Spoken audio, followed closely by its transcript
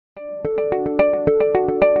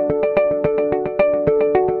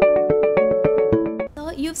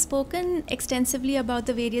you've spoken extensively about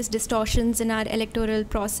the various distortions in our electoral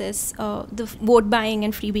process, the vote buying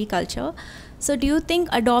and freebie culture. So do you think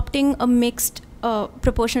adopting a mixed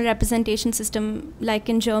proportional representation system like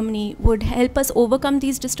in Germany would help us overcome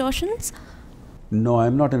these distortions? No,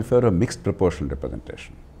 I'm not in favor of mixed proportional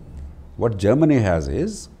representation. What Germany has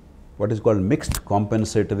is what is called mixed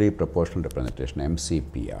compensatory proportional representation,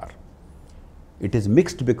 MCPR. It is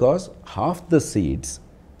mixed because half the seats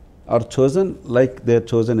are chosen like they are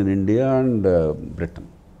chosen in India and Britain.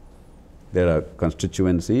 There are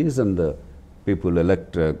constituencies and people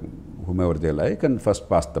elect whomever they like and first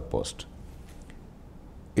past the post.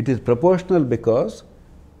 It is proportional because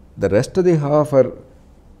the rest of the half are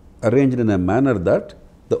arranged in a manner that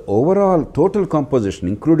the overall total composition,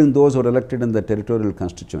 including those who are elected in the territorial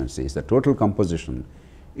constituencies, the total composition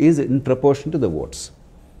is in proportion to the votes.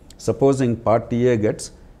 Supposing party A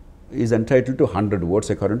is entitled to 100 votes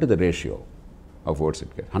according to the ratio of votes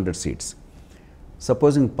it gets, 100 seats.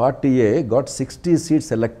 Supposing party A got 60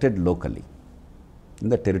 seats elected locally in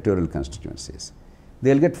the territorial constituencies,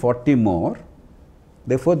 they will get 40 more,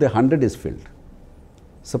 therefore the 100 is filled.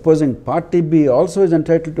 Supposing party B also is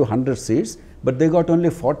entitled to 100 seats, but they got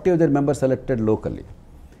only 40 of their members elected locally,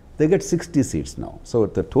 they get 60 seats now. So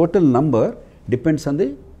the total number depends on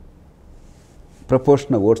the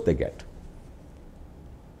proportion of votes they get.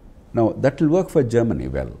 Now that will work for Germany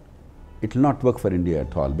well. It will not work for India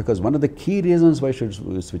at all, because one of the key reasons why should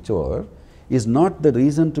we switch over is not the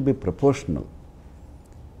reason to be proportional.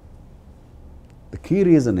 The key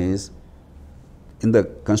reason is in the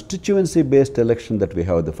constituency based election that we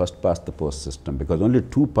have, the first past the post system, because only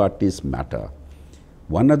two parties matter,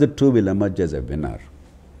 one of the two will emerge as a winner.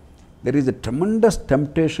 There is a tremendous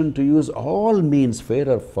temptation to use all means, fair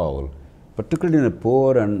or foul, particularly in a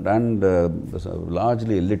poor and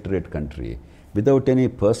largely illiterate country, without any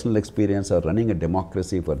personal experience or running a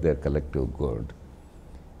democracy for their collective good.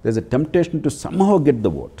 There is a temptation to somehow get the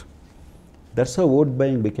vote. That's how vote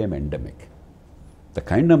buying became endemic. The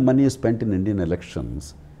kind of money spent in Indian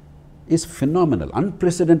elections is phenomenal,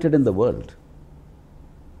 unprecedented in the world.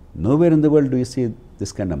 Nowhere in the world do you see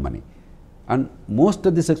this kind of money. And most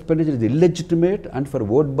of this expenditure is illegitimate and for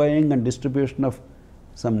vote buying and distribution of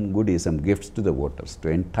some goodies, some gifts to the voters to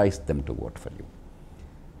entice them to vote for you.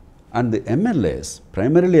 And the MLAs,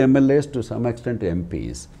 primarily MLAs to some extent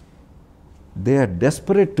MPs, they are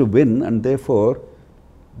desperate to win, and therefore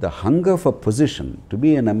the hunger for position, to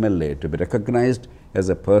be an MLA, to be recognized as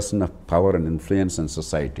a person of power and influence in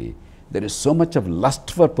society. There is so much of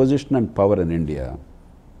lust for position and power in India,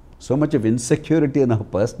 so much of insecurity in our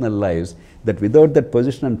personal lives that without that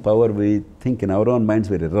position and power we think in our own minds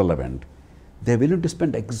we are irrelevant. They are willing to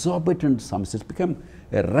spend exorbitant sums. It's become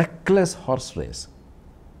a reckless horse race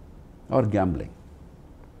or gambling.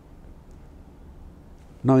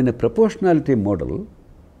 Now in a proportionality model,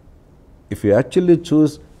 if you actually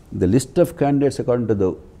choose the list of candidates according to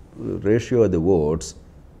the ratio of the votes,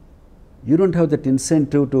 you don't have that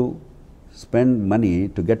incentive to spend money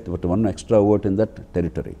to get one extra vote in that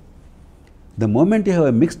territory. The moment you have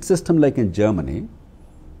a mixed system like in Germany,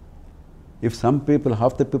 if some people,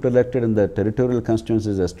 half the people elected in the territorial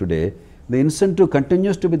constituencies as today, the incentive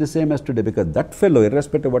continues to be the same as today, because that fellow,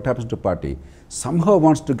 irrespective of what happens to party, somehow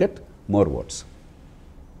wants to get more votes.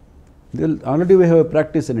 Already we have a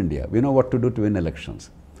practice in India. We know what to do to win elections.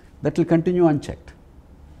 That will continue unchecked.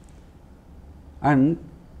 And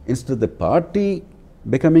instead of the party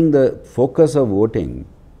becoming the focus of voting,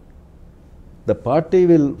 the party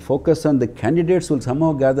will focus on the candidates who will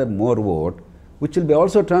somehow gather more vote, which will be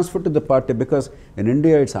also transferred to the party, because in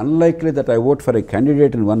India it's unlikely that I vote for a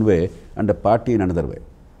candidate in one way and a party in another way.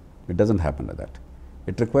 It doesn't happen like that.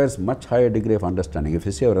 It requires much higher degree of understanding. If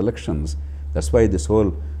you see our elections, that's why this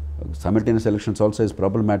whole simultaneous elections also is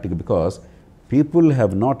problematic, because people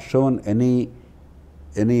have not shown any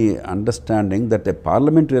understanding that a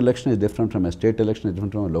parliamentary election is different from a state election, is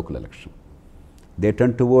different from a local election. They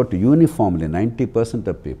tend to vote uniformly. 90%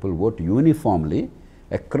 of people vote uniformly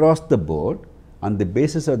across the board on the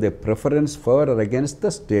basis of their preference for or against the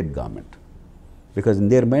state government, because in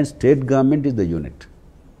their mind state government is the unit.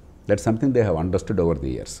 That's something they have understood over the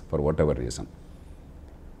years for whatever reason.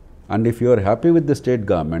 And if you are happy with the state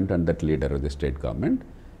government and that leader of the state government,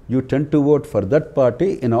 you tend to vote for that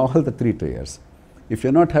party in all the 3 tiers. If you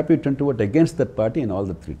are not happy, you tend to vote against that party in all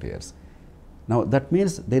the 3 tiers. Now that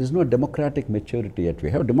means there is no democratic maturity yet. We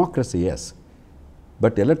have democracy, yes,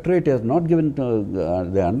 but the electorate has not given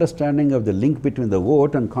the understanding of the link between the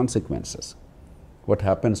vote and consequences. What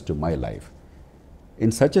happens to my life?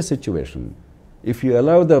 In such a situation, if you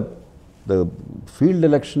allow the field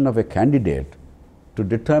election of a candidate to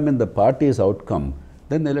determine the party's outcome,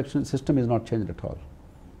 then the election system is not changed at all.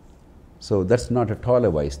 So that's not at all a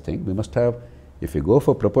wise thing. We must have, if you go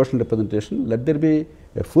for proportional representation, let there be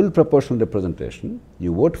a full proportional representation.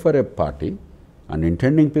 You vote for a party, and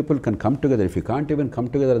intending people can come together. If you can't even come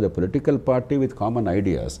together as a political party with common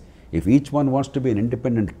ideas, if each one wants to be an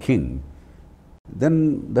independent king,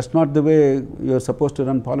 then that's not the way you're supposed to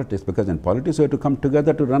run politics, because in politics you have to come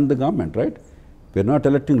together to run the government, right? We're not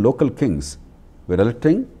electing local kings. We're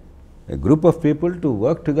electing a group of people to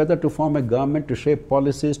work together to form a government, to shape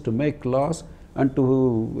policies, to make laws, and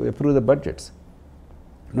to approve the budgets.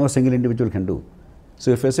 No single individual can do.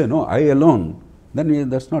 So if I say, no, I alone, then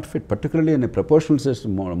that's not fit, particularly in a proportional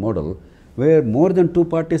system model where more than two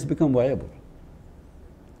parties become viable.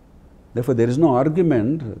 Therefore, there is no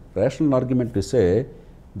argument, rational argument to say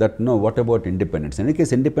that, no, what about independence? In any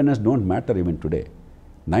case, independence don't matter even today.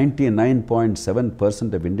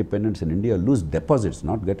 99.7% of independents in India lose deposits,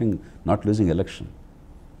 not losing election.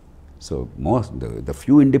 So the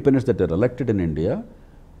few independents that are elected in India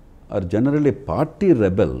are generally party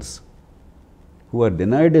rebels who are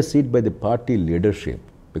denied a seat by the party leadership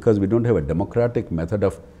because we don't have a democratic method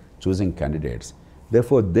of choosing candidates.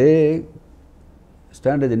 Therefore, they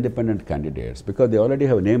stand as independent candidates because they already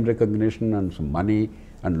have name recognition and some money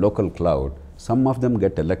and local clout. Some of them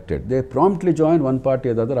get elected. They promptly join one party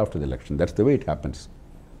or the other after the election. That's the way it happens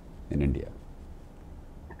in India.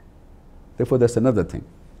 Therefore, that's another thing.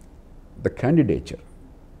 The candidature.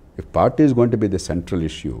 If party is going to be the central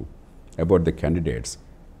issue about the candidates,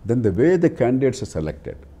 then the way the candidates are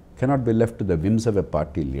selected cannot be left to the whims of a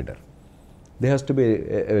party leader. There has to be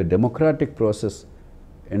a democratic process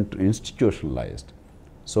institutionalized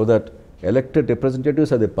so that elected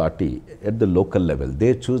representatives of the party at the local level,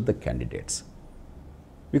 they choose the candidates.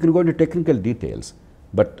 We can go into technical details,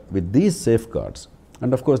 but with these safeguards,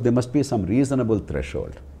 and of course there must be some reasonable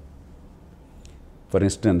threshold. For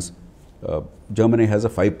instance, Germany has a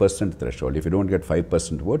 5% threshold. If you don't get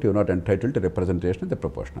 5% vote, you're not entitled to representation in the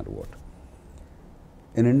proportional vote.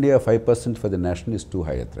 In India, 5% for the nation is too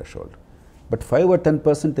high a threshold. But 5 or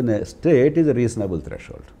 10% in a state is a reasonable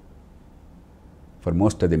threshold. For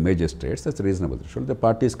most of the major states, that's a reasonable threshold. The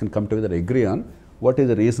parties can come together, agree on what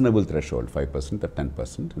is a reasonable threshold, 5% or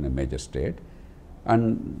 10% in a major state.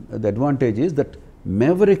 And the advantage is that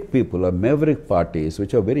maverick people or maverick parties,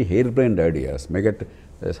 which have very harebrained ideas, may get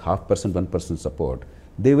 0.5%, 1% support,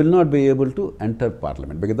 they will not be able to enter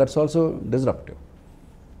parliament, because that's also disruptive.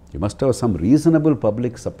 You must have some reasonable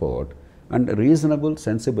public support and reasonable,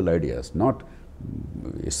 sensible ideas, not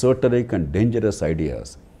esoteric and dangerous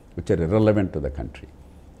ideas which are irrelevant to the country.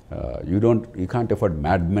 You can't afford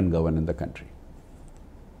madmen govern in the country.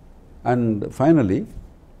 And finally,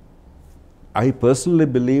 I personally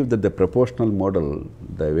believe that the proportional model,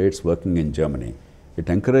 the way it's working in Germany, it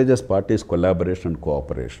encourages parties' collaboration and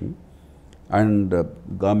cooperation, and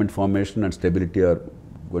government formation and stability are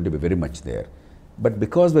going to be very much there. But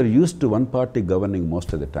because we're used to one party governing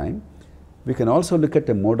most of the time, we can also look at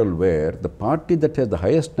a model where the party that has the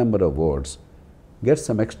highest number of votes gets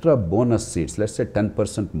some extra bonus seats, let's say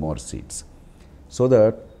 10% more seats, so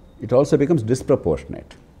that it also becomes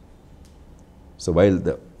disproportionate. So while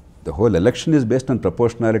the whole election is based on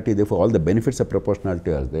proportionality, therefore all the benefits of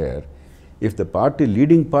proportionality are there. If the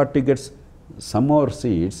leading party gets some more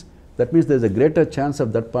seats, that means there's a greater chance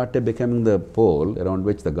of that party becoming the pole around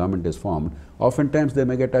which the government is formed. Oftentimes they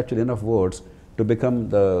may get actually enough votes to become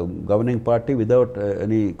the governing party without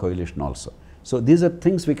any coalition also. So these are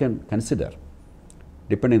things we can consider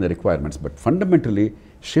depending on the requirements, but fundamentally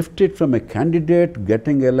shift it from a candidate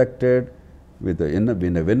getting elected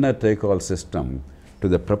in a winner-take-all system to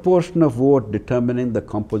the proportion of vote determining the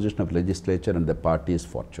composition of legislature and the party's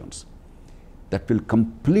fortunes. That will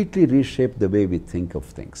completely reshape the way we think of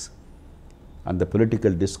things. And the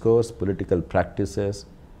political discourse, political practices,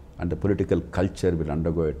 and the political culture will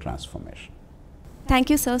undergo a transformation. Thank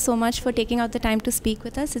you, sir, so much for taking out the time to speak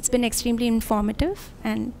with us. It's been extremely informative,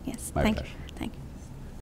 and yes, My thank pleasure. you.